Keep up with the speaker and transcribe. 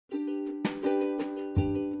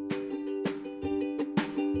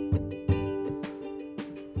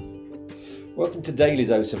Welcome to Daily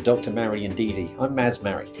Dose of Dr. Mary and Dee Dee. I'm Maz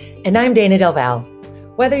Mary. And I'm Dana Del Val.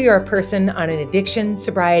 Whether you're a person on an addiction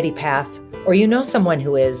sobriety path or you know someone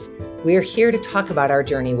who is, we're here to talk about our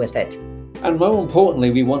journey with it. And more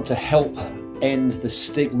importantly, we want to help end the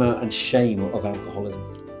stigma and shame of alcoholism.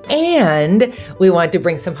 And we want to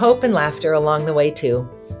bring some hope and laughter along the way too.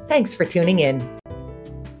 Thanks for tuning in.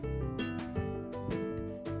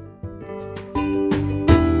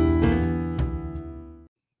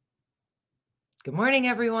 Good morning,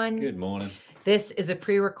 everyone. Good morning. This is a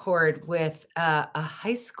pre-record with a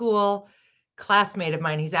high school classmate of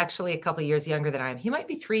mine. He's actually a couple years younger than I am. He might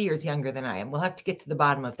be 3 years younger than I am. We'll have to get to the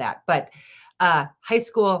bottom of that. But high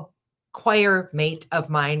school choir mate of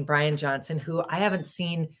mine, Brian Johnson, who I haven't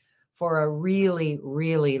seen for a really,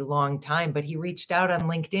 really long time, but he reached out on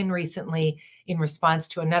LinkedIn recently in response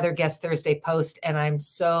to another Guest Thursday post. And I'm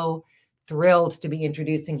so thrilled to be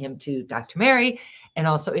introducing him to Dr. Mary and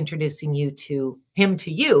also introducing him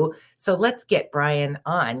to you. So let's get Brian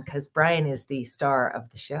on because Brian is the star of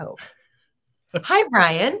the show. Hi,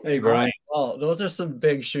 Brian. Hey, Brian. Oh, those are some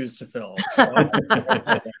big shoes to fill. So.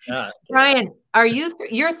 Brian,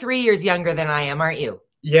 you're 3 years younger than I am, aren't you?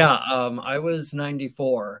 Yeah, I was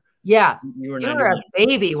 94. Yeah, you were a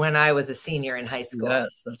baby when I was a senior in high school.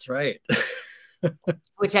 Yes, that's right.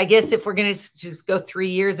 Which I guess if we're going to just go 3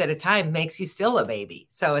 years at a time makes you still a baby.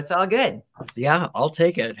 So it's all good. Yeah, I'll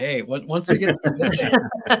take it. Hey, once we get to this,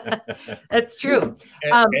 that's true.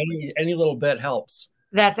 Any little bit helps.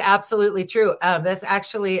 That's absolutely true. That's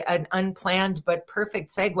actually an unplanned but perfect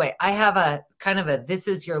segue. I have a kind of a this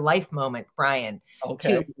is your life moment, Brian,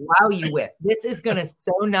 to wow you with. This is going to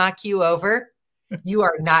so knock you over. You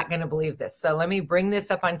are not going to believe this. So let me bring this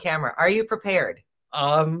up on camera. Are you prepared?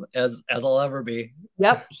 As I'll ever be.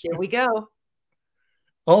 Yep, here we go.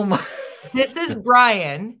 Oh my. This is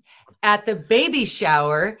Brian at the baby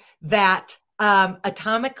shower that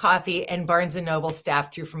Atomic Coffee and Barnes & Noble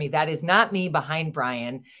staff threw for me. That is not me behind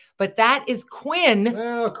Brian, but that is Quinn.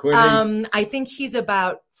 Well, Quinn. I think he's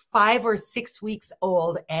about 5 or 6 weeks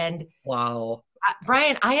old. And wow.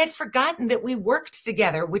 Brian, I had forgotten that we worked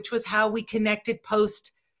together, which was how we connected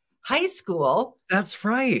post high school. That's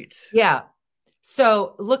right. Yeah.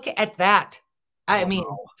 So look at that. I mean,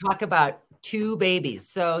 talk about two babies.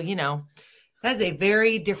 So, that's a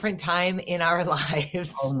very different time in our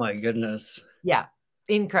lives. Oh my goodness. Yeah.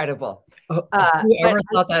 Incredible. Whoever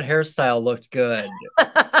thought that hairstyle looked good?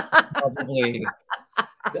 Probably.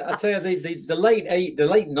 I'll tell you, the late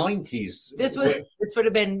 90s. This would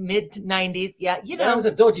have been mid 90s. Yeah. That was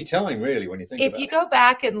a dodgy time, really, when you think about it. If you go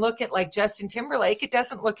back and look at like Justin Timberlake, it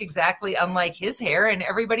doesn't look exactly unlike his hair, and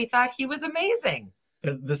everybody thought he was amazing.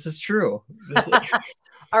 This is true.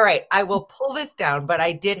 All right. I will pull this down, but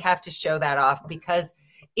I did have to show that off because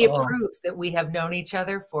it proves that we have known each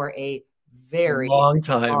other for a very long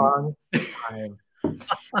time.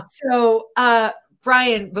 So,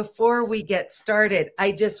 Brian, before we get started,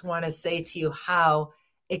 I just want to say to you how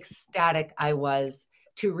ecstatic I was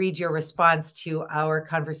to read your response to our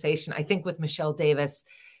conversation, I think with Michelle Davis,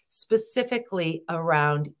 specifically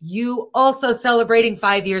around you also celebrating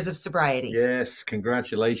 5 years of sobriety. Yes,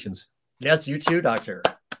 congratulations. Yes, you too, doctor.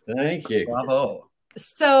 Thank you. Bravo.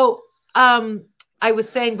 So, I was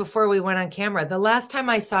saying before we went on camera, the last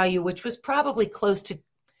time I saw you, which was probably close to,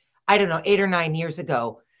 8 or 9 years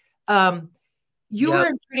ago, you were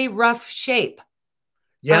in pretty rough shape.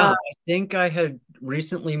 Yeah, I think I had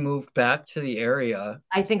recently moved back to the area.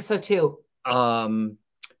 I think so too. And,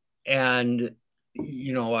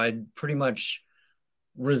 I'd pretty much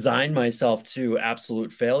resigned myself to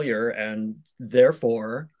absolute failure, and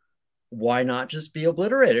therefore, why not just be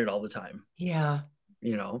obliterated all the time? Yeah.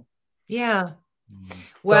 Yeah.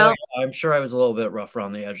 Well, so I'm sure I was a little bit rough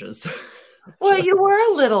around the edges. Well, you were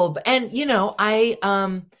a little, and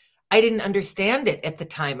I didn't understand it at the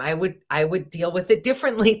time. I would deal with it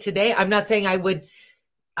differently today. I'm not saying it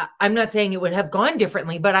would have gone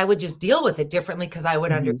differently, but I would just deal with it differently because I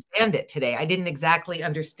would understand it today. I didn't exactly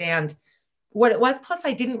understand what it was. Plus,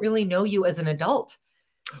 I didn't really know you as an adult.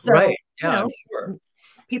 So, right. Yeah, sure.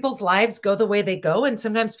 People's lives go the way they go. And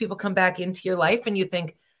sometimes people come back into your life and you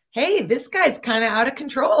think, hey, this guy's kind of out of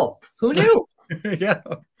control. Who knew? Yeah,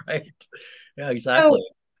 right. Yeah, exactly.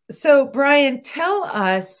 So Brian, tell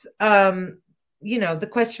us, the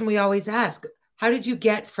question we always ask, how did you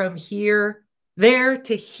get from there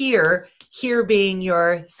to here being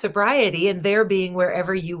your sobriety and there being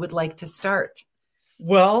wherever you would like to start?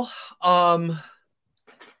 Well, I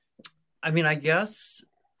guess,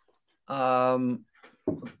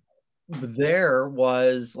 there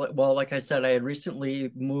was, well, like I said, I had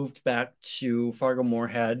recently moved back to Fargo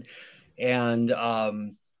Moorhead, and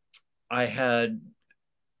I had,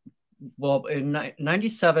 well, in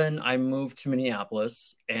 97, I moved to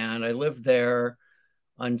Minneapolis, and I lived there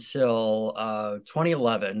until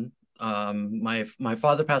 2011. My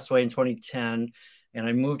father passed away in 2010, and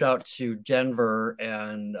I moved out to Denver,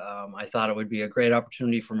 and I thought it would be a great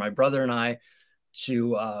opportunity for my brother and I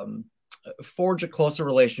to forge a closer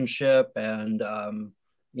relationship and,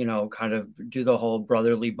 kind of do the whole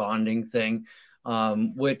brotherly bonding thing,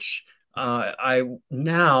 which I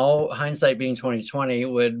now, hindsight being 2020,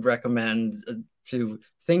 would recommend to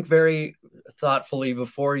think very thoughtfully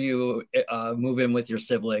before you move in with your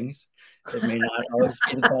siblings. It may not always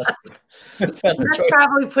be the best That's choice.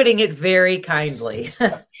 probably putting it very kindly.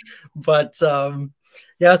 But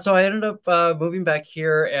yeah, so I ended up moving back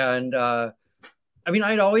here, and I'd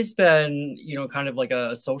always been, kind of like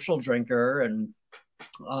a social drinker and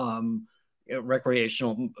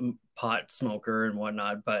recreational pot smoker and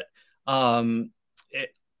whatnot. But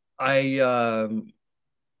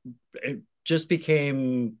it just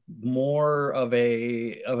became more of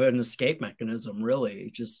an escape mechanism, really,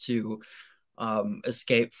 just to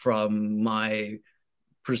escape from my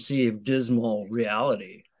perceived dismal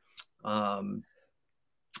reality. And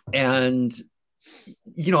I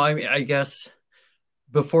guess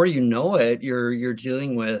before you know it, you're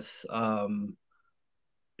dealing with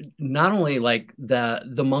not only like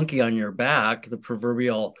the monkey on your back, the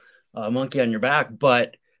proverbial monkey on your back,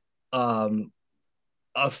 but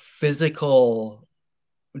a physical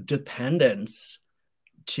dependence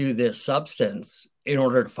to this substance in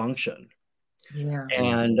order to function. Yeah.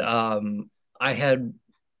 And I had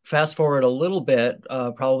fast forward a little bit,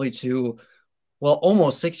 probably to, well,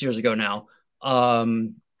 almost 6 years ago now.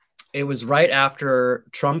 It was right after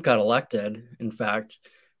Trump got elected, in fact.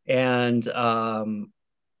 And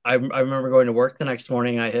I remember going to work the next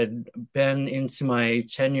morning. I had been into my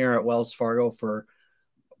tenure at Wells Fargo for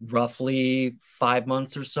roughly 5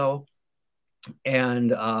 months or so.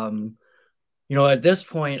 And, at this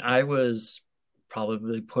point, I was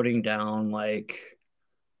probably putting down like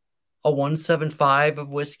a 175 of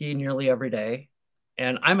whiskey nearly every day.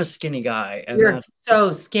 And I'm a skinny guy. And you're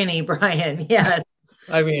so skinny, Brian. Yes.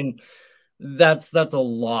 That's a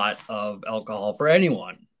lot of alcohol for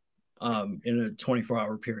anyone in a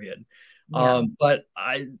 24-hour period. Yeah. But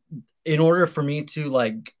in order for me to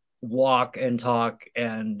like walk and talk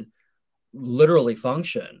and literally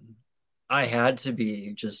function, I had to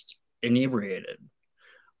be just inebriated.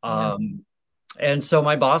 Yeah. And so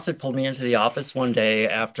my boss had pulled me into the office one day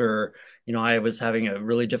after, I was having a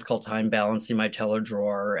really difficult time balancing my teller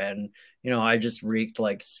drawer, and, I just reeked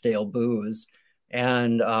like stale booze.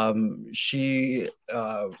 And she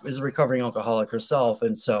is a recovering alcoholic herself.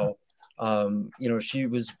 And so, she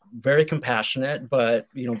was very compassionate, but,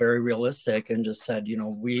 very realistic, and just said,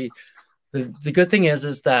 the good thing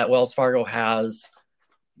is that Wells Fargo has,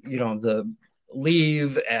 the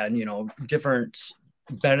leave and, different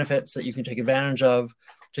benefits that you can take advantage of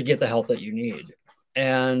to get the help that you need.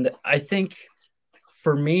 And I think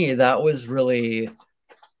for me, that was really,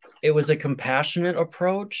 it was a compassionate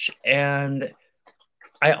approach. And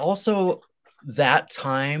I also, that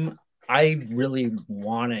time, I really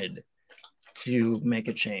wanted to make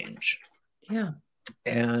a change. Yeah.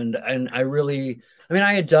 And I really,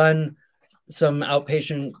 I had done some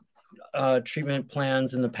outpatient treatment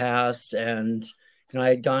plans in the past, and I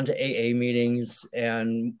had gone to AA meetings,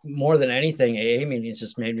 and more than anything, AA meetings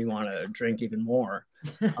just made me want to drink even more,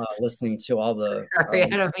 listening to all the Sorry, I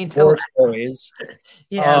don't mean to war laugh. stories.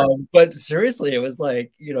 Yeah. But seriously, it was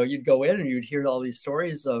like, you'd go in and you'd hear all these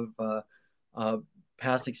stories of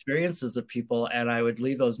past experiences of people, and I would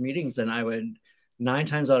leave those meetings, and I would, 9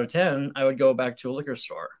 times out of 10, I would go back to a liquor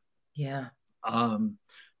store. Yeah.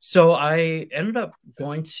 So I ended up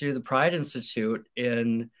going to the Pride Institute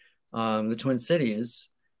in the Twin Cities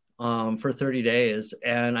for 30 days.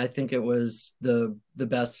 And I think it was the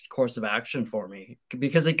best course of action for me,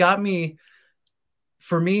 because it got me,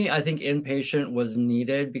 for me, I think inpatient was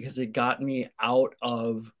needed because it got me out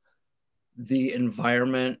of the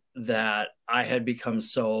environment that I had become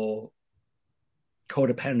so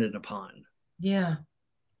codependent upon. Yeah.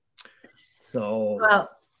 So, well,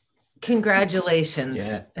 congratulations.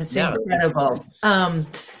 Yeah. It's Yeah. incredible.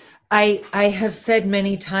 I have said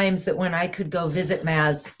many times that when I could go visit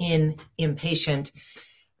Maz in inpatient,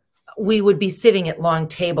 we would be sitting at long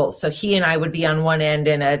tables. So he and I would be on one end,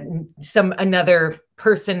 and another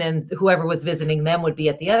person and whoever was visiting them would be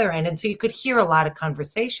at the other end. And so you could hear a lot of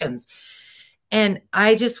conversations. And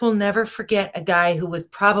I just will never forget a guy who was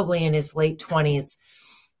probably in his late 20s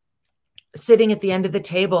sitting at the end of the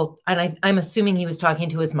table. And I'm assuming he was talking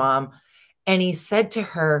to his mom. And he said to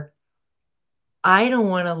her, I don't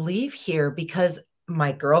want to leave here because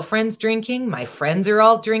my girlfriend's drinking, my friends are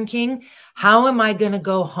all drinking. How am I going to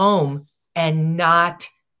go home and not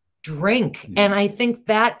drink? And I think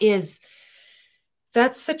that's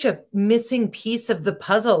such a missing piece of the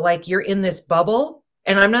puzzle. Like, you're in this bubble,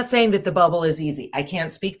 and I'm not saying that the bubble is easy. I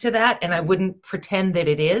can't speak to that, and I wouldn't pretend that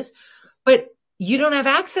it is, but you don't have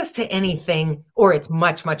access to anything, or it's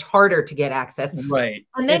much, much harder to get access. Right.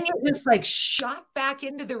 And then you're just like shot back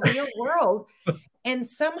into the real world. And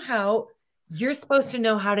somehow you're supposed to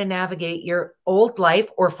know how to navigate your old life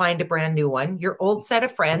or find a brand new one, your old set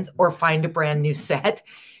of friends or find a brand new set,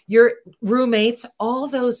 your roommates, all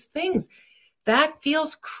those things. That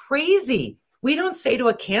feels crazy. We don't say to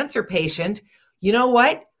a cancer patient, you know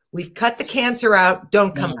what? We've cut the cancer out.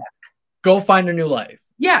 Don't come back. Go find a new life.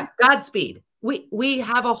 Yeah. Godspeed. We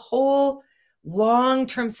have a whole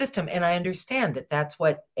long-term system. And I understand that that's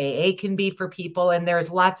what AA can be for people. And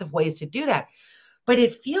there's lots of ways to do that. But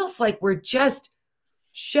it feels like we're just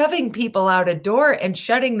shoving people out a door and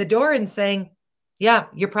shutting the door and saying, yeah,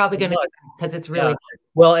 you're probably going to, because it's really hard.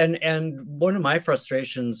 Well, and one of my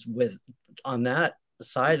frustrations on that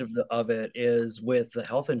side of it is with the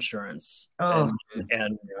health insurance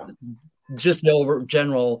and just the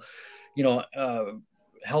general,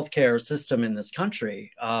 healthcare system in this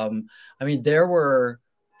country. I mean, there were,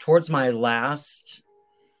 towards my last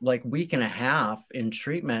week and a half in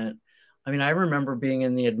treatment, I mean, I remember being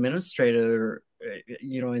in the administrator,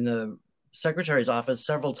 in the secretary's office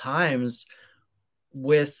several times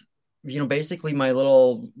with, basically my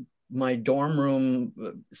dorm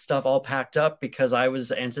room stuff all packed up because I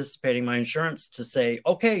was anticipating my insurance to say,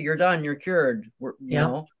 okay, you're done, you're cured.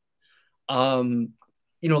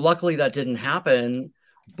 Luckily that didn't happen,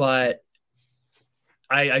 but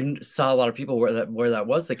I saw a lot of people where that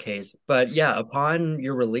was the case. But yeah, upon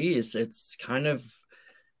your release, it's kind of,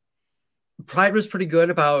 Pride was pretty good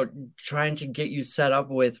about trying to get you set up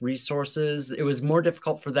with resources. It was more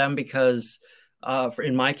difficult for them because,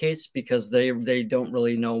 in my case, because they don't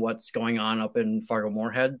really know what's going on up in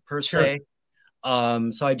Fargo-Moorhead per se.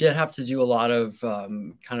 So I did have to do a lot of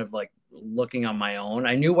kind of looking on my own.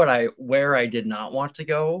 I knew where I did not want to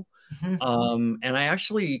go. And I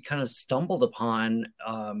actually kind of stumbled upon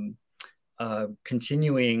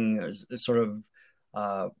continuing sort of,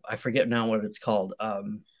 I forget now what it's called,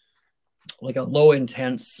 like a low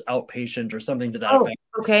intense outpatient or something to that effect.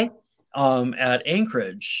 Okay. At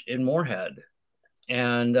Anchorage in Moorhead.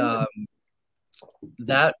 And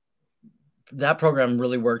that program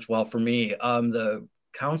really worked well for me. The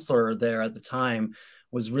counselor there at the time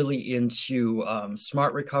was really into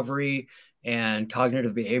smart recovery and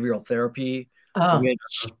cognitive behavioral therapy,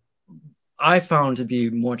 which I found to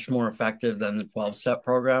be much more effective than the 12-step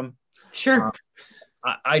program. Sure.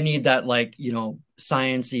 I need that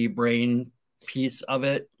science-y brain piece of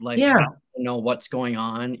it. To know what's going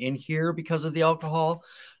on in here because of the alcohol.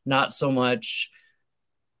 Not so much,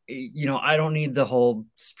 I don't need the whole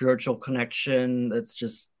spiritual connection. That's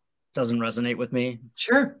just doesn't resonate with me.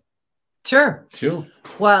 Sure.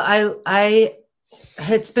 Well,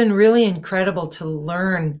 it's been really incredible to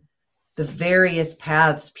learn the various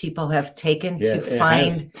paths people have taken to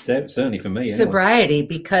find, certainly for me, sobriety,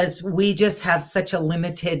 because we just have such a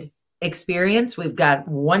limited experience. We've got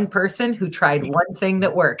one person who tried one thing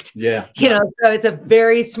that worked. So it's a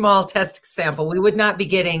very small test sample. We would not be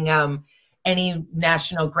getting any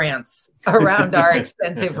national grants around our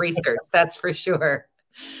extensive research. That's for sure.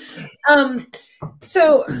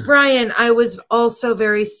 So Brian, I was also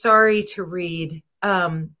very sorry to read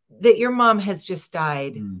that your mom has just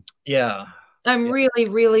died. Yeah. I'm really,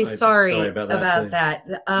 really sorry about that.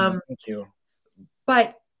 Thank you.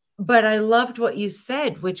 But I loved what you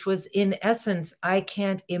said, which was, in essence, I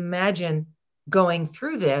can't imagine going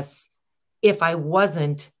through this if I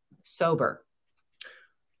wasn't sober.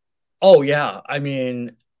 Oh yeah. I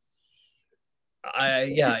mean,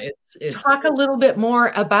 it's talk a little bit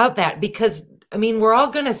more about that, because I mean, we're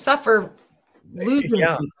all going to suffer losing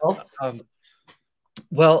people.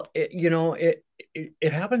 Well, it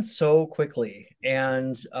happens so quickly,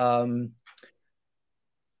 and all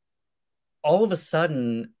of a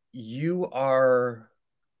sudden you are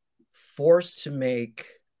forced to make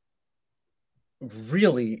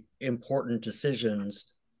really important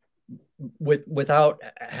decisions without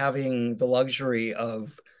having the luxury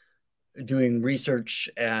of doing research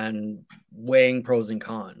and weighing pros and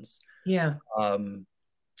cons.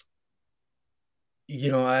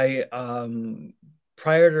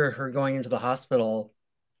 Prior to her going into the hospital,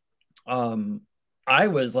 I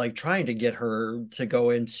was trying to get her to go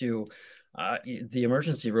into the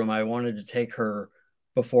emergency room. I wanted to take her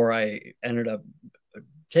before I ended up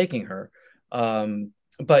taking her.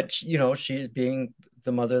 But you know, she's being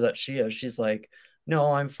the mother that she is. She's like,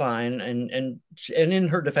 no, I'm fine. And in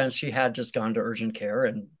her defense, she had just gone to urgent care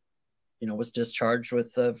and, you know, was discharged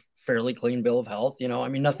with a fairly clean bill of health. You know, I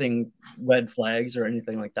mean, nothing red flags or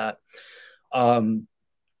anything like that.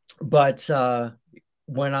 But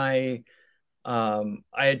when I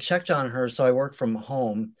had checked on her, so I work from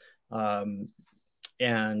home,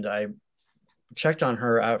 and I checked on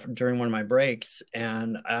her during one of my breaks,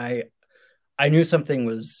 and I knew something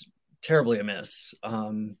was terribly amiss.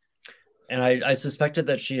 And I suspected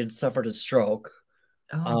that she had suffered a stroke.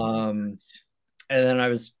 Oh. And then I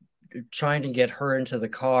was trying to get her into the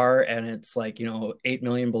car, and it's like, you know, 8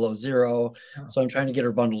 million below zero. Oh. So I'm trying to get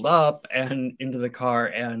her bundled up and into the car.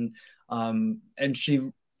 And she,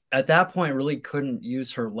 at that point, really couldn't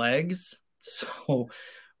use her legs. So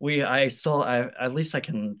at least I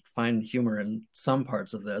can find humor in some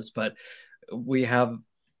parts of this, but we have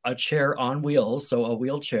a chair on wheels, so a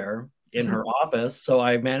wheelchair in her office. So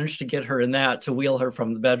I managed to get her in that to wheel her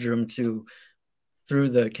from the bedroom to through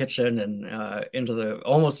the kitchen and into the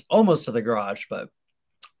almost to the garage, but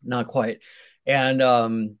not quite. And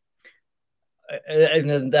at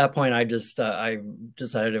that point, I just I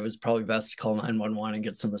decided it was probably best to call 911 and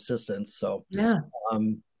get some assistance. So Yeah.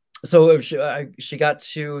 So she got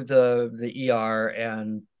to the ER,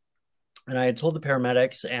 and I had told the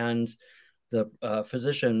paramedics and the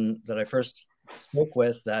physician that I first spoke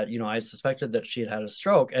with that, you know, I suspected that she had had a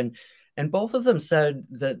stroke, and both of them said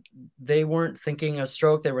that they weren't thinking a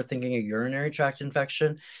stroke, they were thinking a urinary tract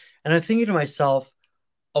infection. And I'm thinking to myself,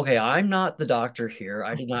 okay, I'm not the doctor here,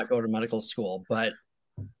 I did not go to medical school, but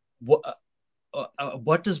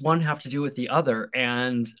what does one have to do with the other?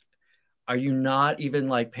 And are you not even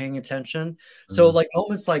like paying attention? So like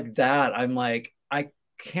moments like that, I'm like, I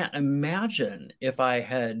can't imagine if I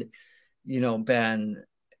had, you know, been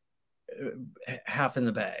half in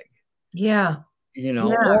the bag. Yeah. You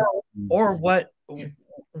know, Yeah. or what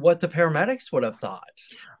the paramedics would have thought.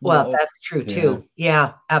 Well, that's true too.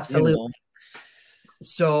 Yeah, absolutely. You know?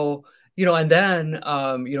 So, you know, and then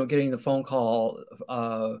you know, getting the phone call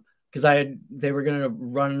because they were going to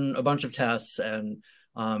run a bunch of tests and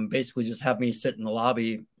basically just have me sit in the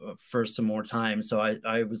lobby for some more time. So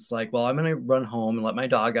I was like, well, I'm going to run home and let my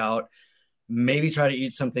dog out, maybe try to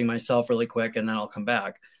eat something myself really quick, and then I'll come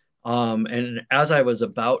back. And as I was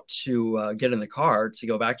about to get in the car to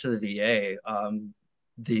go back to the VA,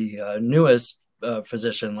 the newest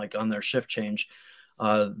physician, like on their shift change,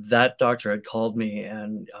 that doctor had called me,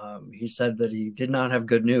 and he said that he did not have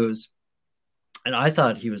good news. And I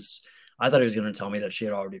thought he was going to tell me that she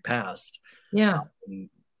had already passed. Yeah.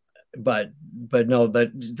 But no,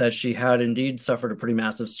 that she had indeed suffered a pretty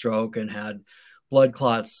massive stroke and had blood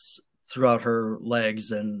clots throughout her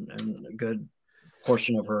legs and a good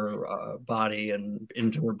portion of her body and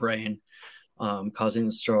into her brain, causing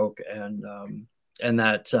the stroke, and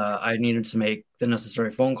that I needed to make the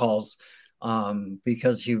necessary phone calls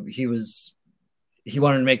because he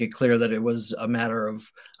wanted to make it clear that it was a matter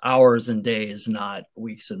of hours and days, not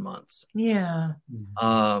weeks and months. Yeah.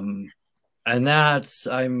 And that's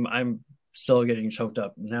I'm still getting choked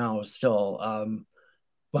up now still.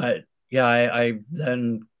 But yeah, I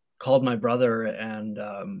then called my brother, and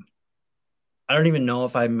I don't even know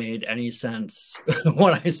if I made any sense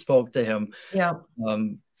when I spoke to him. Yeah.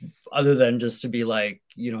 Other than just to be like,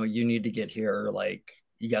 you know, you need to get here like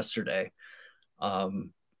yesterday. And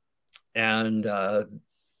then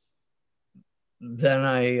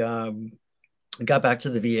I got back to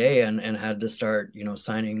the VA and had to start, you know,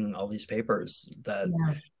 signing all these papers that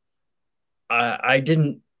I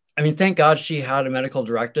didn't. I mean, thank God she had a medical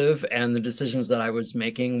directive, and the decisions that I was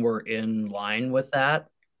making were in line with that.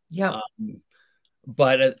 Yeah.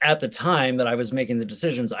 But at the time that I was making the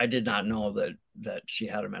decisions, I did not know that she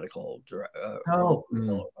had a medical or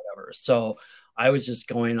whatever. So I was just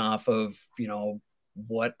going off of, you know,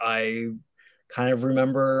 what I kind of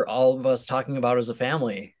remember all of us talking about as a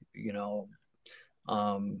family, you know,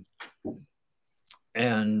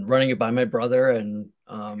 and running it by my brother and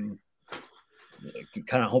kind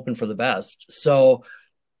of hoping for the best. So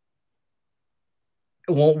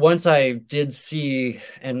once I did see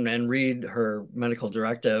and read her medical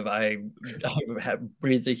directive, I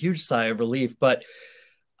breathed a huge sigh of relief, but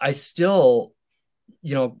I still,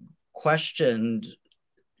 you know, questioned,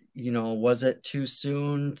 you know, was it too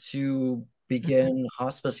soon to begin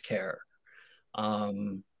hospice care?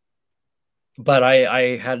 But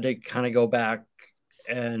I had to kind of go back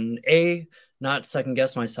and A, not second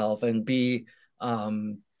guess myself, and B,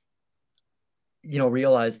 you know,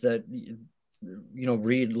 realize that, you know,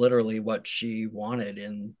 read literally what she wanted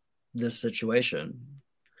in this situation.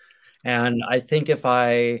 And I think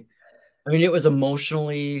I mean, it was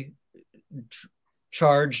emotionally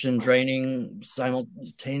charged and draining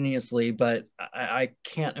simultaneously, but I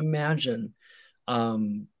can't imagine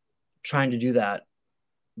trying to do that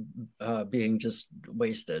being just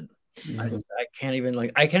wasted. I can't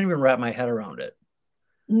even wrap my head around it.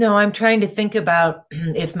 No, I'm trying to think about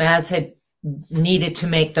if Maz had needed to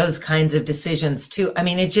make those kinds of decisions too. I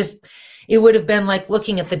mean, it would have been like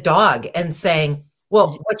looking at the dog and saying,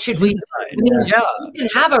 well, what should we do? I mean, Yeah. you can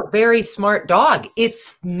have a very smart dog.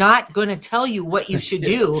 It's not going to tell you what you should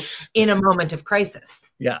do in a moment of crisis.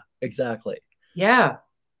 Yeah, exactly. Yeah.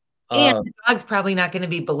 And the dog's probably not going to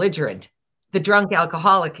be belligerent. The drunk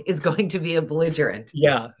alcoholic is going to be a belligerent.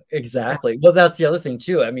 Yeah, exactly. Well, that's the other thing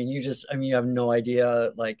too. I mean, you have no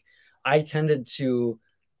idea. Like, I tended to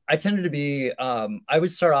be, I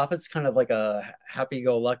would start off as kind of like a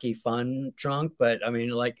happy-go-lucky fun drunk, but I mean,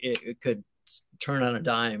 like it could turn on a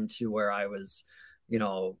dime to where I was,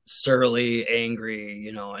 surly, angry,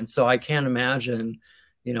 and so I can't imagine,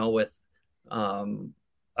 with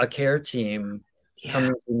a care team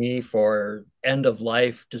coming to me for end of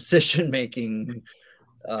life decision making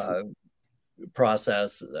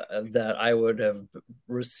process, that I would have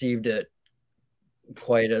received it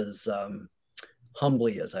quite as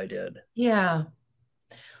humbly as I did. Yeah.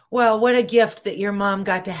 Well, what a gift that your mom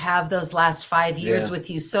got to have those last 5 years with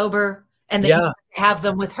you sober, and that you have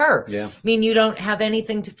them with her. Yeah. I mean, you don't have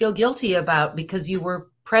anything to feel guilty about because you were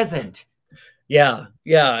present. Yeah.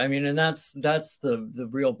 I mean, and that's the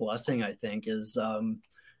real blessing, I think, is and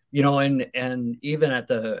even at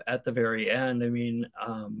the very end, I mean,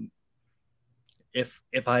 if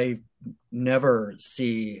I never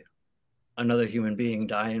see another human being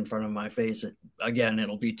die in front of my face again,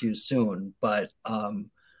 it'll be too soon. But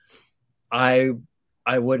I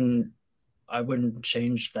wouldn't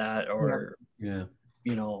change that, or I'm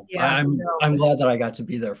glad that I got to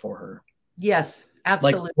be there for her. Yes,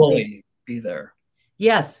 absolutely. Like, fully be there.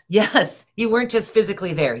 Yes. You weren't just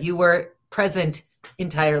physically there. You were present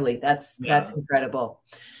entirely. That's incredible.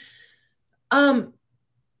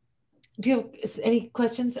 Do you have any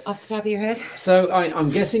questions off the top of your head? So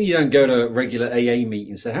I'm guessing you don't go to regular AA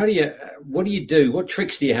meetings. So what do you do? What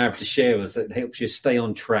tricks do you have to share with us that helps you stay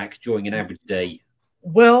on track during an average day?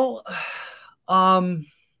 Well, I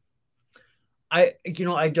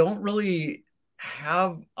don't really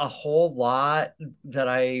have a whole lot that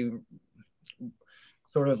I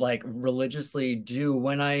sort of like religiously do.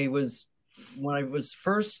 When I was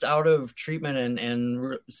first out of treatment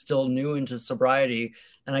and still new into sobriety,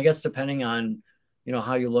 and I guess depending on,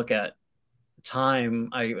 how you look at time,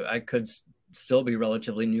 I could still be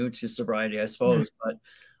relatively new to sobriety, I suppose. But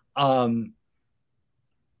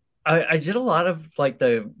I did a lot of like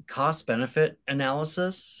the cost benefit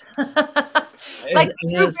analysis. Like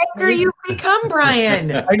the banker you become,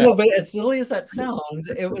 Brian. I know, but as silly as that sounds,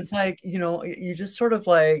 it was like, you just sort of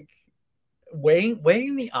like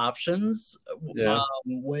weighing the options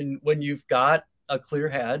when you've got a clear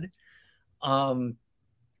head.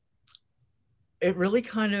 It really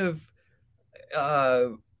kind of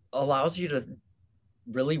allows you to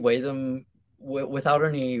really weigh them with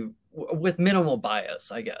minimal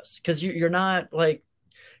bias, I guess, because you're not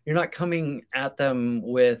coming at them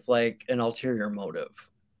with like an ulterior motive.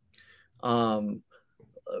 The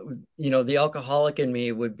alcoholic in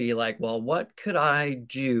me would be like, well, what could I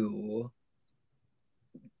do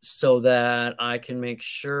so that I can make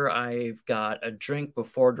sure I've got a drink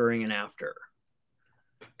before, during, and after?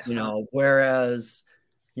 Whereas,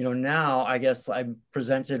 now I guess I'm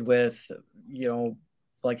presented with,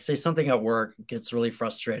 like, say something at work gets really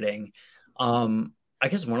frustrating. I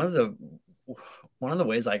guess one of the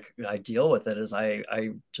ways I deal with it is I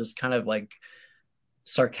just kind of like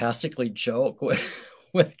sarcastically joke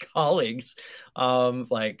with colleagues.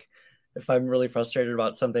 Like, if I'm really frustrated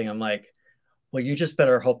about something, I'm like, well, you just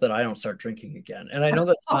better hope that I don't start drinking again. And I know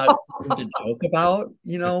that's not something to joke about,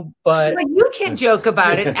 but you can joke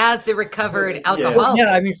about it as the recovered alcoholic.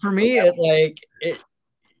 Yeah, I mean, for me,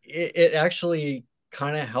 it actually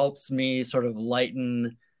kind of helps me sort of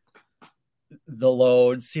lighten the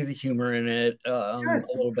load, see the humor in it a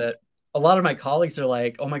little bit. A lot of my colleagues are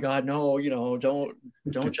like, "Oh my God, no! Don't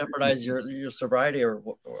jeopardize your sobriety or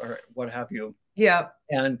what have you." Yeah,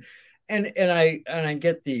 and I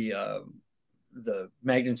get the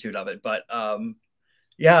magnitude of it, but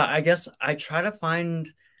I guess I try to find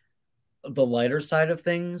the lighter side of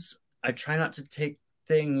things. I try not to take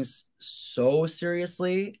things so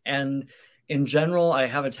seriously, and in general, I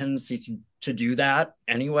have a tendency to do that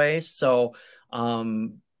anyway. So,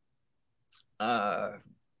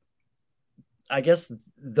 I guess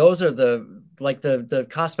those are the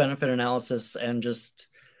cost benefit analysis and just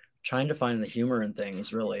trying to find the humor in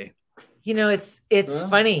things, really. It's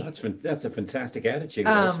funny. That's a fantastic attitude.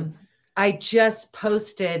 I just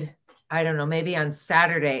posted, I don't know, maybe on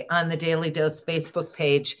Saturday on the Daily Dose Facebook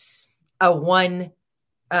page, a one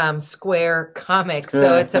square comic.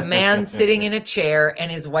 So it's a man sitting in a chair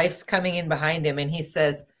and his wife's coming in behind him. And he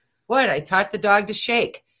says, "What? I taught the dog to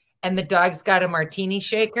shake." And the dog's got a martini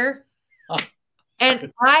shaker.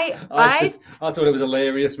 And I thought it was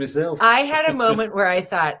hilarious myself. I had a moment where I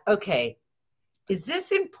thought, okay, is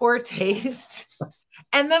this in poor taste?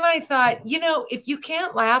 And then I thought, if you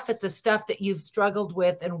can't laugh at the stuff that you've struggled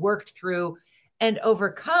with and worked through and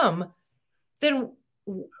overcome, then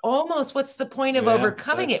almost what's the point of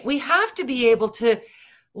overcoming it? We have to be able to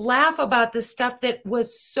laugh about the stuff that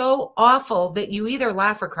was so awful that you either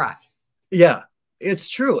laugh or cry. Yeah, it's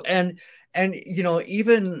true. And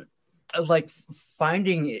even like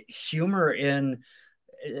finding humor in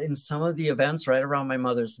some of the events right around my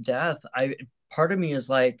mother's death, part of me is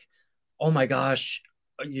like, oh my gosh,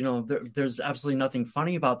 there's absolutely nothing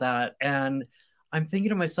funny about that. And I'm thinking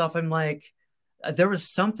to myself, I'm like, there was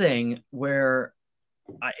something where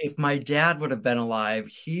if my dad would have been alive,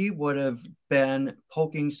 he would have been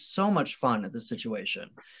poking so much fun at the situation.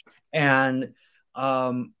 And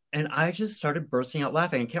I just started bursting out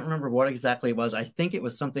laughing. I can't remember what exactly it was. I think it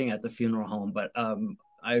was something at the funeral home, but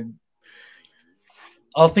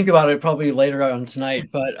I'll think about it probably later on tonight.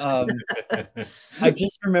 But I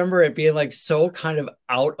just remember it being like so kind of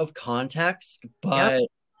out of context. But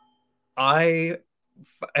yep.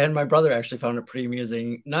 And my brother actually found it pretty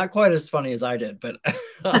amusing. Not quite as funny as I did, but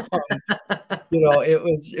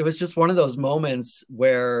it was just one of those moments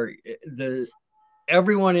where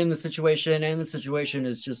everyone in the situation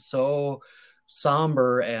is just so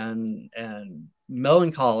somber and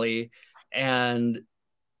melancholy, and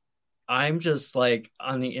I'm just like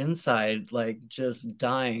on the inside, like just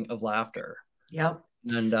dying of laughter. Yep.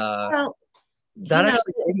 And that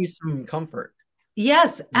actually gave me some comfort.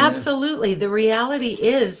 Yes, absolutely. The reality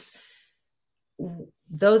is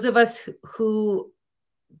those of us who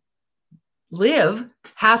live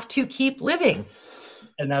have to keep living.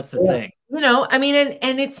 And that's the thing. I mean,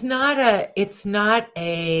 and it's not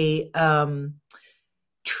a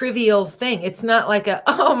trivial thing. It's not like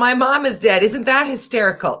oh, my mom is dead. Isn't that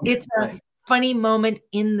hysterical? It's a funny moment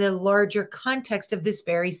in the larger context of this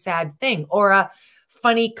very sad thing, or a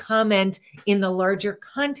funny comment in the larger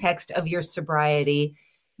context of your sobriety.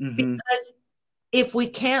 Mm-hmm. Because if we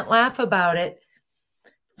can't laugh about it,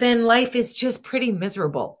 then life is just pretty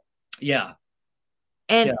miserable. Yeah.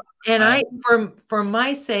 And I, for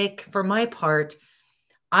my sake, for my part,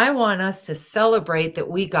 I want us to celebrate that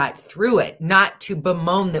we got through it, not to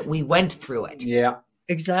bemoan that we went through it. Yeah,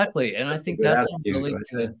 exactly. And I think that's a really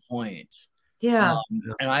good point. Yeah.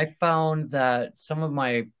 And I found that some of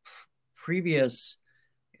my previous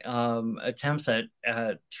attempts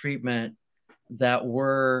at treatment that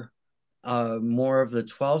were more of the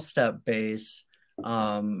 12-step base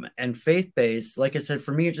and faith-based, like I said,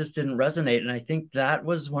 for me, it just didn't resonate. And I think that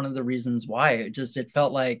was one of the reasons why it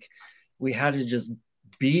felt like we had to just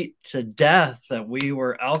beat to death that we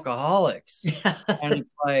were alcoholics. Yes. And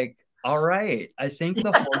it's like, all right, I think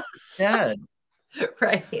the horse is dead.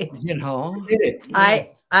 Right.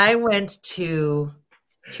 I went to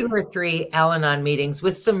 2 or 3 Al-Anon meetings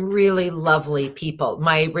with some really lovely people.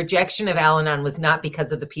 My rejection of Al-Anon was not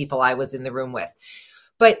because of the people I was in the room with,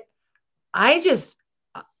 but I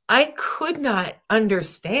could not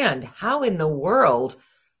understand how in the world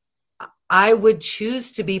I would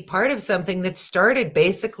choose to be part of something that started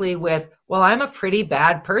basically with, well, I'm a pretty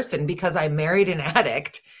bad person because I married an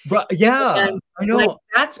addict. But I know. Like,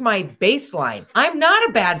 that's my baseline. I'm not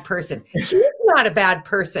a bad person. He's not a bad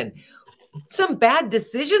person. Some bad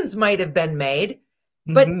decisions might have been made,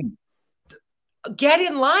 but get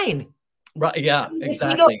in line. Right. Yeah,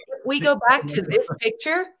 exactly. We go back to this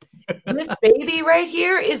picture. This baby right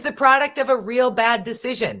here is the product of a real bad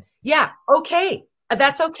decision. Yeah. Okay.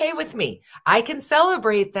 That's okay with me. I can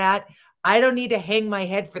celebrate that. I don't need to hang my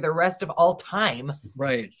head for the rest of all time.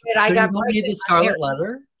 Right. So you don't need the scarlet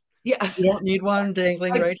letter? Yeah. You don't need one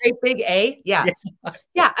dangling right? Great big A. Yeah.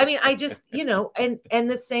 Yeah. I mean, I just, and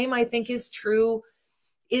the same I think is true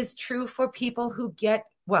for people who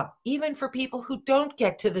even for people who don't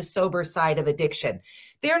get to the sober side of addiction.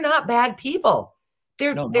 They're not bad people.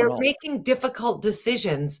 They're making difficult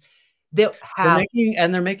decisions that have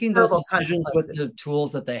they're making those decisions with the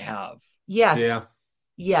tools that they have. Yes. Yeah.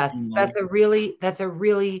 Yes. Mm-hmm. That's a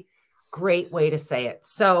really great way to say it.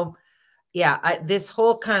 So yeah, this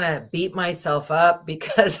whole kind of beat myself up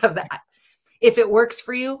because of that. If it works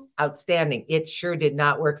for you, outstanding. It sure did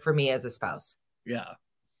not work for me as a spouse. Yeah.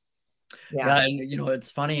 Yeah. Yeah, and you know,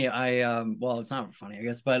 it's funny. Well, it's not funny, I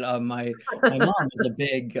guess, but my mom is a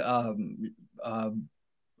big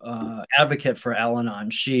advocate for Al-Anon.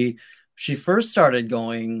 She first started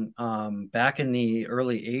going back in the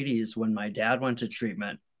early 80s when my dad went to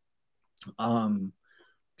treatment.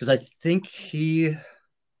 Because I think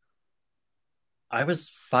I was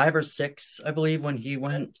 5 or 6, I believe, when he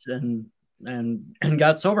went and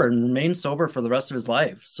got sober and remained sober for the rest of his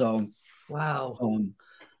life. So wow.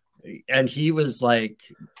 And he was like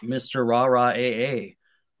Mr. Rah Rah AA.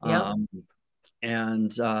 Yeah.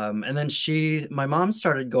 And then my mom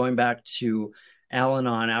started going back to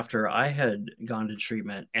Al-Anon after I had gone to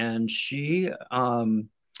treatment, and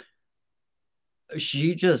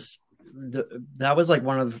that was like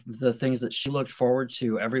one of the things that she looked forward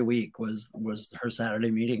to every week was her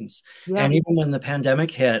Saturday meetings. Yeah. And even when the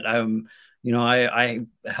pandemic hit, I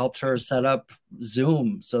helped her set up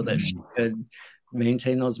Zoom so that she could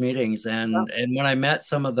maintain those meetings. And when I met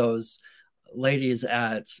some of those ladies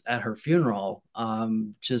at her funeral,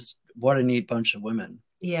 just what a neat bunch of women.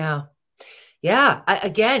 Yeah. Yeah.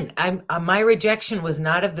 My rejection was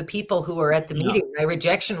not of the people who were at the meeting. My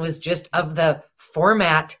rejection was just of the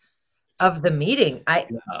format of the meeting.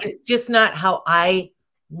 It's just not how I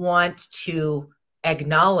want to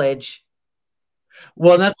acknowledge.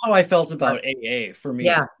 Well, that's how I felt about AA for me.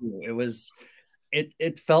 Yeah. It was,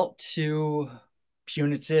 it felt too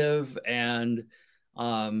punitive and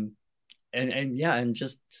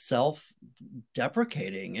just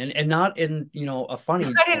self-deprecating and not in a funny,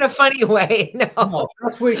 not in a funny way. No.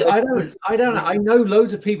 Last week, I don't know. I know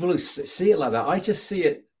loads of people who see it like that. I just see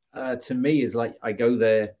it to me as like I go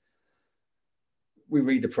there, we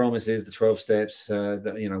read the promises, the 12 steps,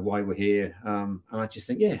 why we're here, and I just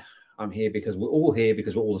think, yeah, I'm here because we're all here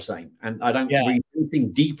because we're all the same, and I don't read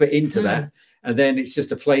anything deeper into that. And then it's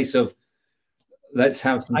just a place of let's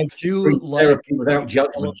have some. I do like without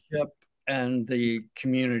judgment and the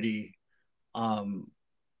community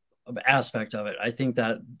aspect of it. I think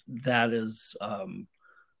that is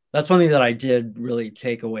that's one thing that I did really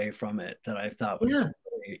take away from it that I thought was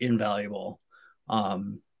really invaluable,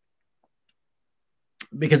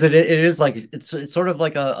 because it is like it's sort of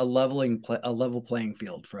like a level playing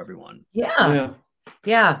field for everyone. Yeah,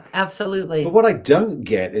 absolutely. But what I don't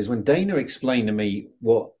get is when Dana explained to me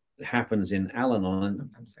what happens in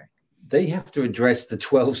Al-Anon, I'm sorry, they have to address the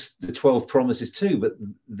 12 promises too, but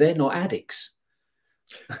they're not addicts.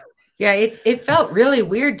 Yeah, it felt really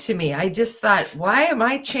weird to me. I just thought, why am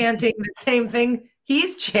I chanting the same thing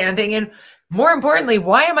he's chanting? And more importantly,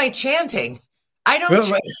 why am I chanting? I don't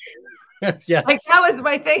chant. Yes. Like that was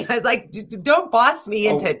my thing. I was like, don't boss me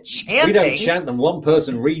into chanting. We don't chant them. One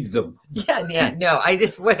person reads them. Yeah. No, I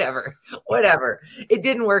just, whatever. It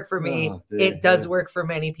didn't work for me. It does work for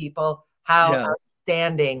many people. How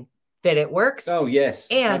outstanding that it works. Oh, yes,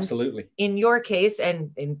 and absolutely. In your case, and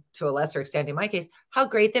to a lesser extent in my case, how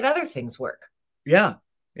great that other things work. Yeah,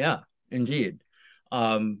 indeed.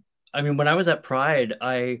 I mean, when I was at Pride,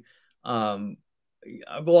 I'm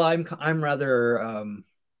rather,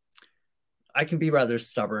 I can be rather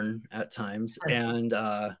stubborn at times. And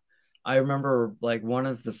I remember like one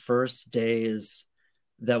of the first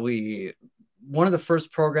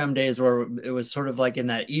program days where it was sort of like in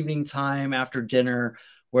that evening time after dinner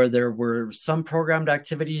where there were some programmed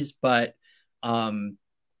activities, but there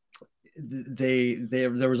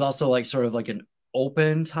was also like sort of like an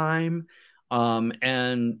open time.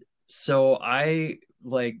 And so I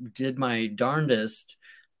like did my darndest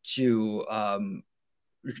to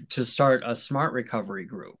start a smart recovery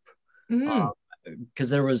group.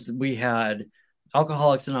 Because we had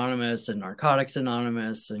Alcoholics Anonymous and Narcotics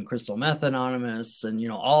Anonymous and Crystal Meth Anonymous and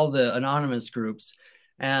all the anonymous groups.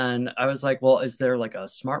 And I was like, well, is there like a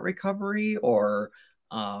smart recovery or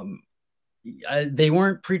they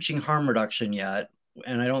weren't preaching harm reduction yet.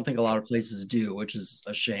 And I don't think a lot of places do, which is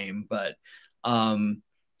a shame. But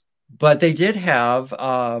they did have,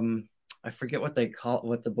 I forget what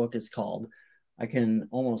the book is called. I can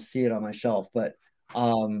almost see it on my shelf, but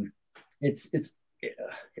I've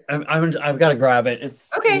got to grab it.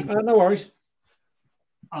 It's okay. No worries.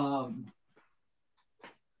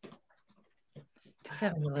 Just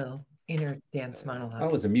having a little inner dance monologue. That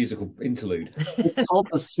was a musical interlude. It's called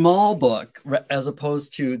The Small Book as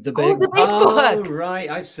opposed to The Big, the big Book. Right.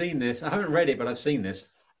 I've seen this. I haven't read it, but I've seen this.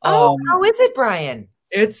 How is it, Brian?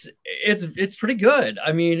 It's pretty good.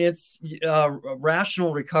 I mean, it's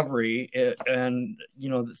rational recovery, and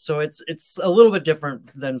so it's a little bit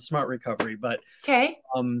different than smart recovery, but okay.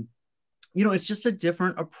 It's just a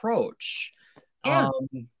different approach. Yeah.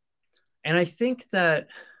 And I think that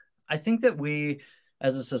we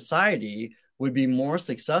as a society would be more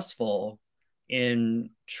successful in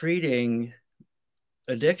treating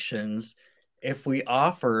addictions if we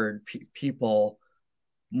offered people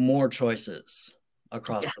more choices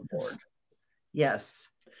across the board. Yes.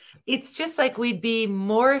 It's just like we'd be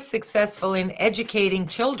more successful in educating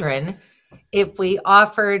children if we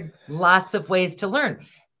offered lots of ways to learn.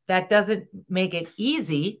 That doesn't make it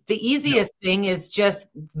easy. The easiest thing is just,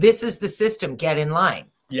 this is the system, get in line.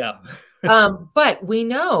 Yeah. But we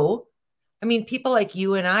know, I mean, people like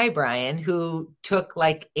you and I, Brian, who took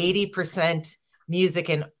like 80% music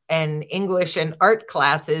and English and art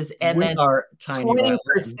classes, and With then our tiny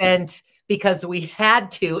 20% because we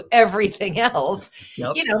had to everything else.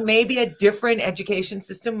 Yep. You know, maybe a different education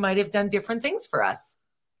system might have done different things for us.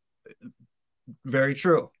 Very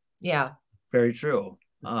true. Yeah. Very true.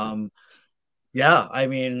 Yeah, I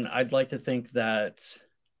mean, I'd like to think that,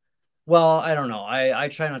 well, I don't know. I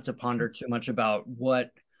try not to ponder too much about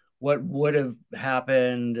what would have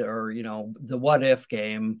happened, or, you know, the what if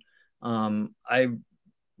game. I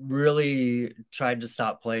really tried to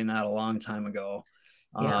stop playing that a long time ago.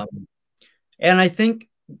 Yeah. And I think,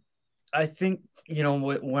 you know,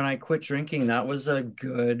 when I quit drinking, that was a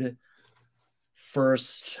good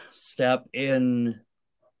first step in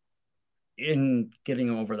getting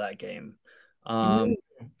over that game. My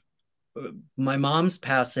mom's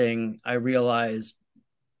passing, I realized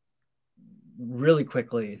really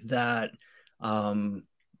quickly that,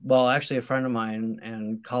 well, actually a friend of mine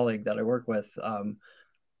and colleague that I work with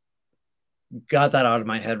got that out of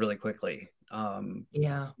my head really quickly.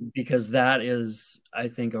 Yeah. Because that is, I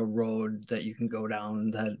think, a road that you can go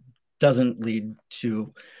down that doesn't lead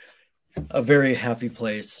to a very happy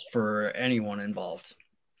place for anyone involved.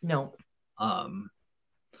 No.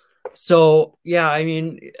 So yeah, I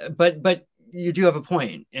mean, but you do have a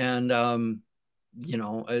point. And you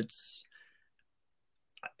know, it's,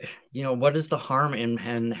 you know, what is the harm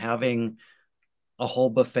in having a whole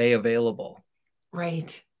buffet available?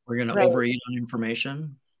 Right. We're going to overeat on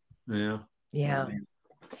information. Yeah. Yeah.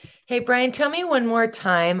 Hey, Brian, tell me one more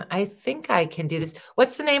time. I think I can do this.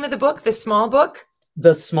 What's the name of the book? The Small Book?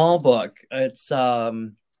 The Small Book. It's here,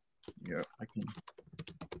 I can.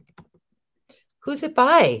 Who's it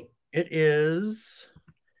by? It is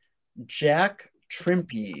Jack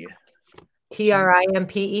Trimpe.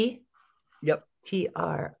 Trimpe? Yep. Trimpey.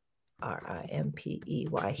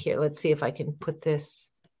 Here, let's see if I can put this,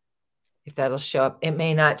 if that'll show up. It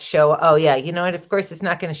may not show. Oh, yeah. You know what? Of course, it's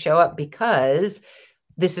not going to show up because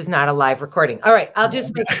this is not a live recording. All right. I'll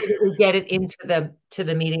just make sure that we get it into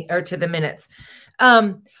the meeting, or to the minutes.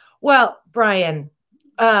 Well, Brian,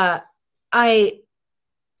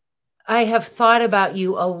 I have thought about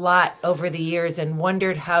you a lot over the years and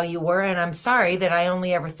wondered how you were. And I'm sorry that I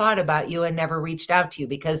only ever thought about you and never reached out to you,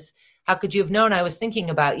 because how could you have known I was thinking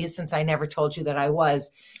about you, since I never told you that I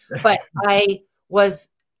was? But I was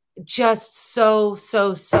just so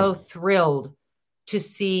thrilled to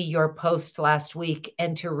see your post last week,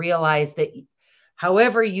 and to realize that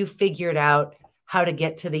however you figured out how to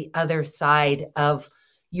get to the other side of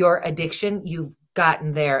your addiction, you've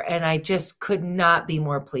gotten there. And I just could not be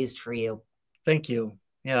more pleased for you. Thank you.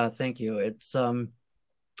 Yeah, thank you. It's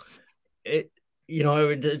you know,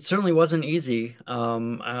 it certainly wasn't easy.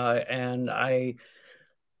 And I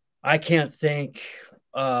can't thank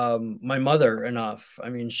my mother enough. I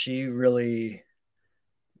mean, she really,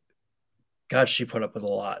 God, she put up with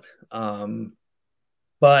a lot.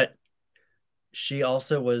 But she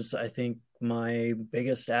also was, I think, my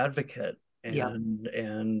biggest advocate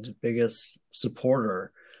and biggest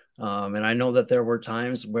supporter. And I know that there were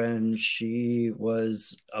times when she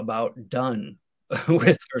was about done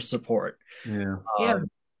with her support. Yeah.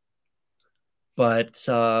 But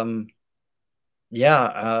I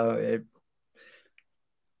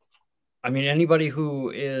mean, anybody who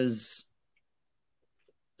is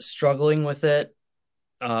struggling with it,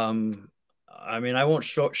 I mean, I won't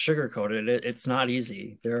sugarcoat it. It's not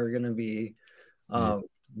easy. There are going to be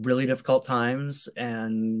really difficult times,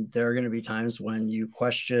 and there are going to be times when you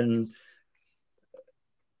question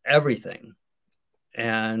everything,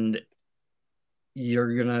 and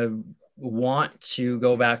you're going to want to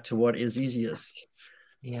go back to what is easiest.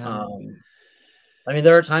 Yeah. I mean,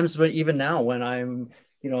 there are times, but even now, when I'm,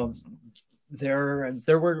 you know, there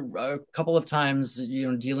were a couple of times, you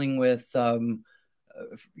know, dealing with, you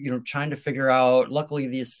know, trying to figure out, luckily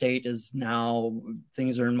the estate is now,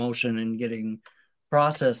 things are in motion and getting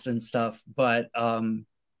processed and stuff. But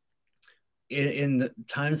in the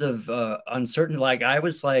times of uncertainty, like I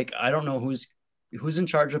was like, I don't know who's in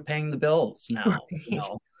charge of paying the bills now. You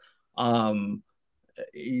know?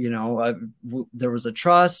 there was a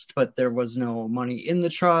trust, but there was no money in the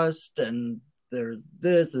trust, and there's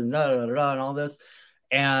this and and all this.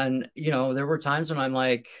 And, there were times when I'm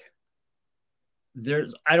like,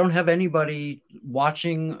 I don't have anybody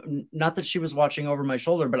watching, not that she was watching over my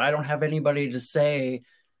shoulder, but I don't have anybody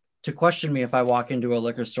to question me if I walk into a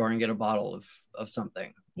liquor store and get a bottle of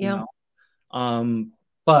something. Yeah.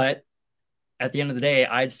 But at the end of the day,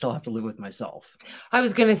 I'd still have to live with myself. I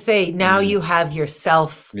was going to say, now you have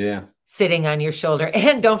yourself sitting on your shoulder.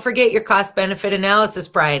 And don't forget your cost benefit analysis,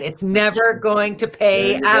 Brian. It's never going to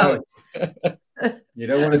pay out. You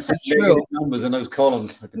don't want to see the numbers in those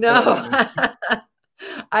columns. No,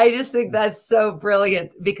 I just think that's so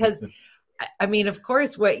brilliant because, I mean, of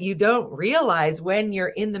course, what you don't realize when you're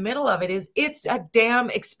in the middle of it is it's a damn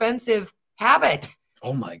expensive habit.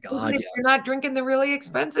 Oh my God. If you're not drinking the really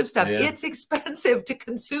expensive stuff, it's expensive to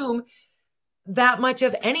consume that much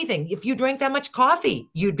of anything. If you drank that much coffee,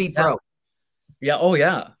 you'd be broke. Yeah. Oh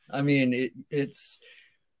yeah. I mean,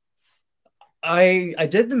 I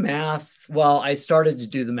did the math. Well, I started to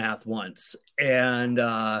do the math once, and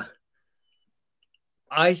I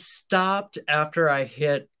stopped after I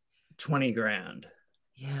hit 20 grand.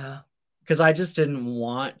 Yeah. Because I just didn't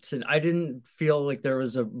want to, I didn't feel like there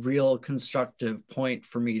was a real constructive point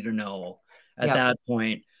for me to know at that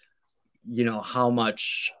point, how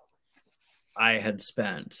much I had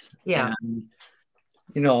spent. Yeah. And,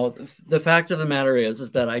 the fact of the matter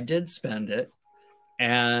is that I did spend it,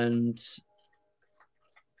 and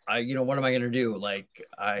what am I going to do? Like,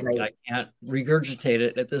 I can't regurgitate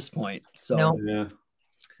it at this point. So,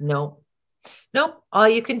 Nope. All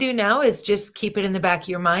you can do now is just keep it in the back of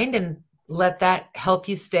your mind and let that help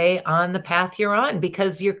you stay on the path you're on,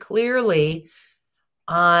 because you're clearly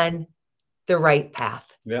on the right path.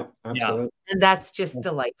 Yeah, absolutely. And that's just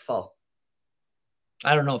delightful.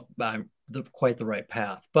 I don't know if I'm quite the right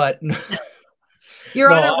path, but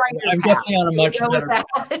you're on a right I'm path. Definitely on a much better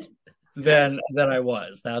path than I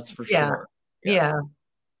was. That's for sure. Yeah.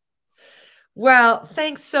 Well,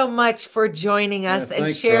 thanks so much for joining us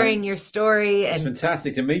and sharing your story. It's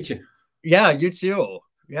fantastic to meet you. Yeah, you too.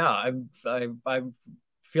 Yeah, I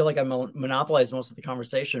feel like I monopolized most of the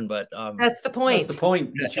conversation, but that's the point. That's the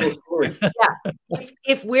point. It's your story.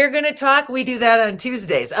 If we're going to talk, we do that on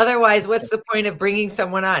Tuesdays. Otherwise, what's the point of bringing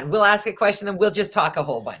someone on? We'll ask a question and we'll just talk a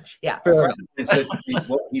whole bunch. Yeah. So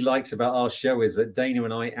what he likes about our show is that Dana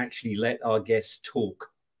and I actually let our guests talk.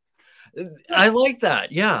 I like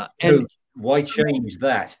that. Yeah. And why change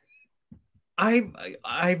that? I'm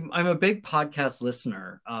a big podcast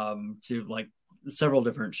listener to like several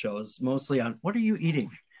different shows, mostly on what are you eating?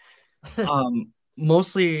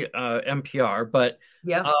 Mostly NPR, but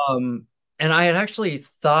and I had actually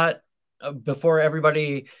thought before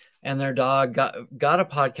everybody and their dog got a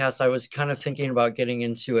podcast, I was kind of thinking about getting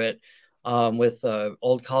into it with an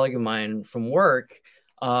old colleague of mine from work,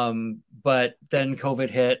 but then COVID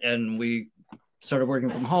hit and we started working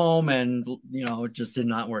from home, and it just did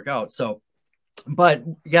not work out. So, but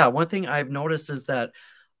yeah, one thing I've noticed is that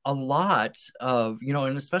a lot of,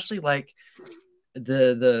 and especially like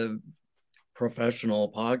the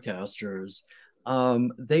professional podcasters,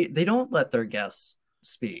 they don't let their guests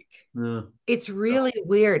speak. It's really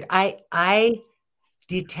weird. I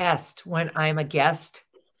detest when I'm a guest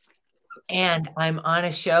and I'm on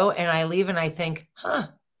a show and I leave and I think,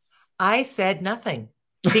 I said nothing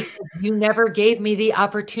because you never gave me the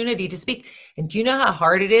opportunity to speak. And do you know how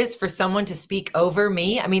hard it is for someone to speak over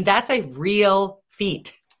me? I mean, that's a real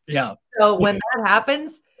feat. Yeah. So when that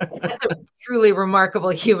happens, that's a truly remarkable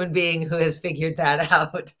human being who has figured that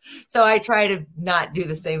out. So I try to not do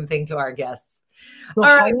the same thing to our guests. Well,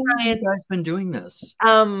 all right, Brian, have you guys been doing this?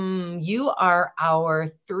 You are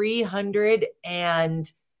our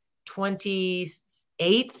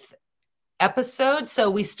 328th episode. So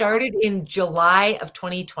we started in July of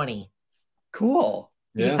 2020. Cool.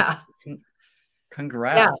 Yeah.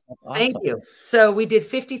 Congrats. Yeah, awesome. Thank you. So we did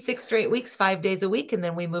 56 straight weeks, 5 days a week, and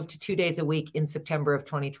then we moved to 2 days a week in September of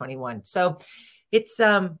 2021. So it's,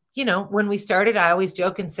 when we started, I always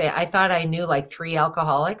joke and say, I thought I knew like 3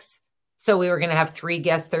 alcoholics. So we were going to have 3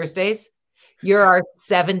 guest Thursdays. You're our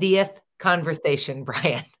 70th conversation,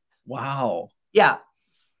 Brian. Wow. Yeah.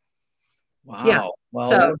 Wow. Yeah. Well,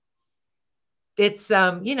 so it's,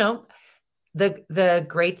 the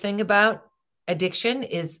great thing about addiction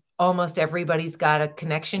is almost everybody's got a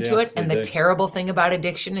connection to it. And the terrible thing about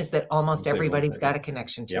addiction is that almost everybody's got a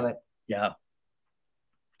connection to it. Yeah.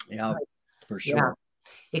 Yeah, for sure. Yeah.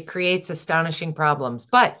 It creates astonishing problems,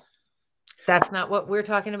 but that's not what we're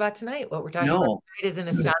talking about tonight. What we're talking about tonight is an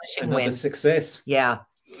astonishing win. Success. Yeah.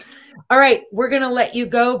 All right, we're going to let you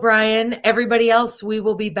go, Brian. Everybody else, we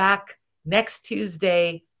will be back next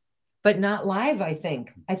Tuesday, but not live, I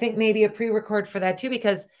think. I think maybe a pre-record for that too,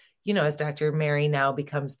 because, you know, as Dr. Mary now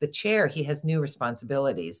becomes the chair, he has new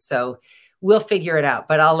responsibilities. So we'll figure it out,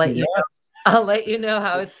 but I'll let you know. I'll let you know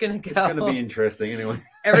how it's going to go. It's going to be interesting anyway.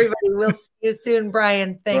 Everybody, we'll see you soon,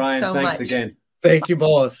 Brian. Thanks so much. Thanks again. Thank you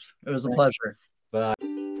both. It was a pleasure. Bye.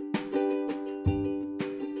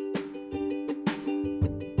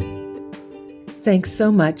 Thanks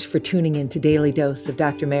so much for tuning in to Daily Dose of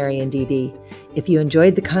Dr. Mary and DD. If you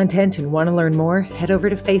enjoyed the content and want to learn more, head over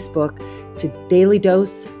to Facebook to Daily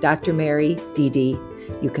Dose Dr. Mary DD.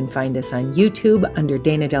 You can find us on YouTube under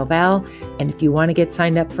Dana Del Val. And if you want to get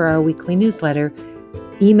signed up for our weekly newsletter,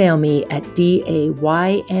 email me at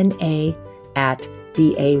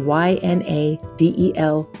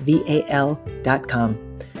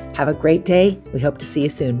dayna@daynadelval.com. Have a great day. We hope to see you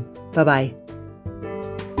soon. Bye-bye.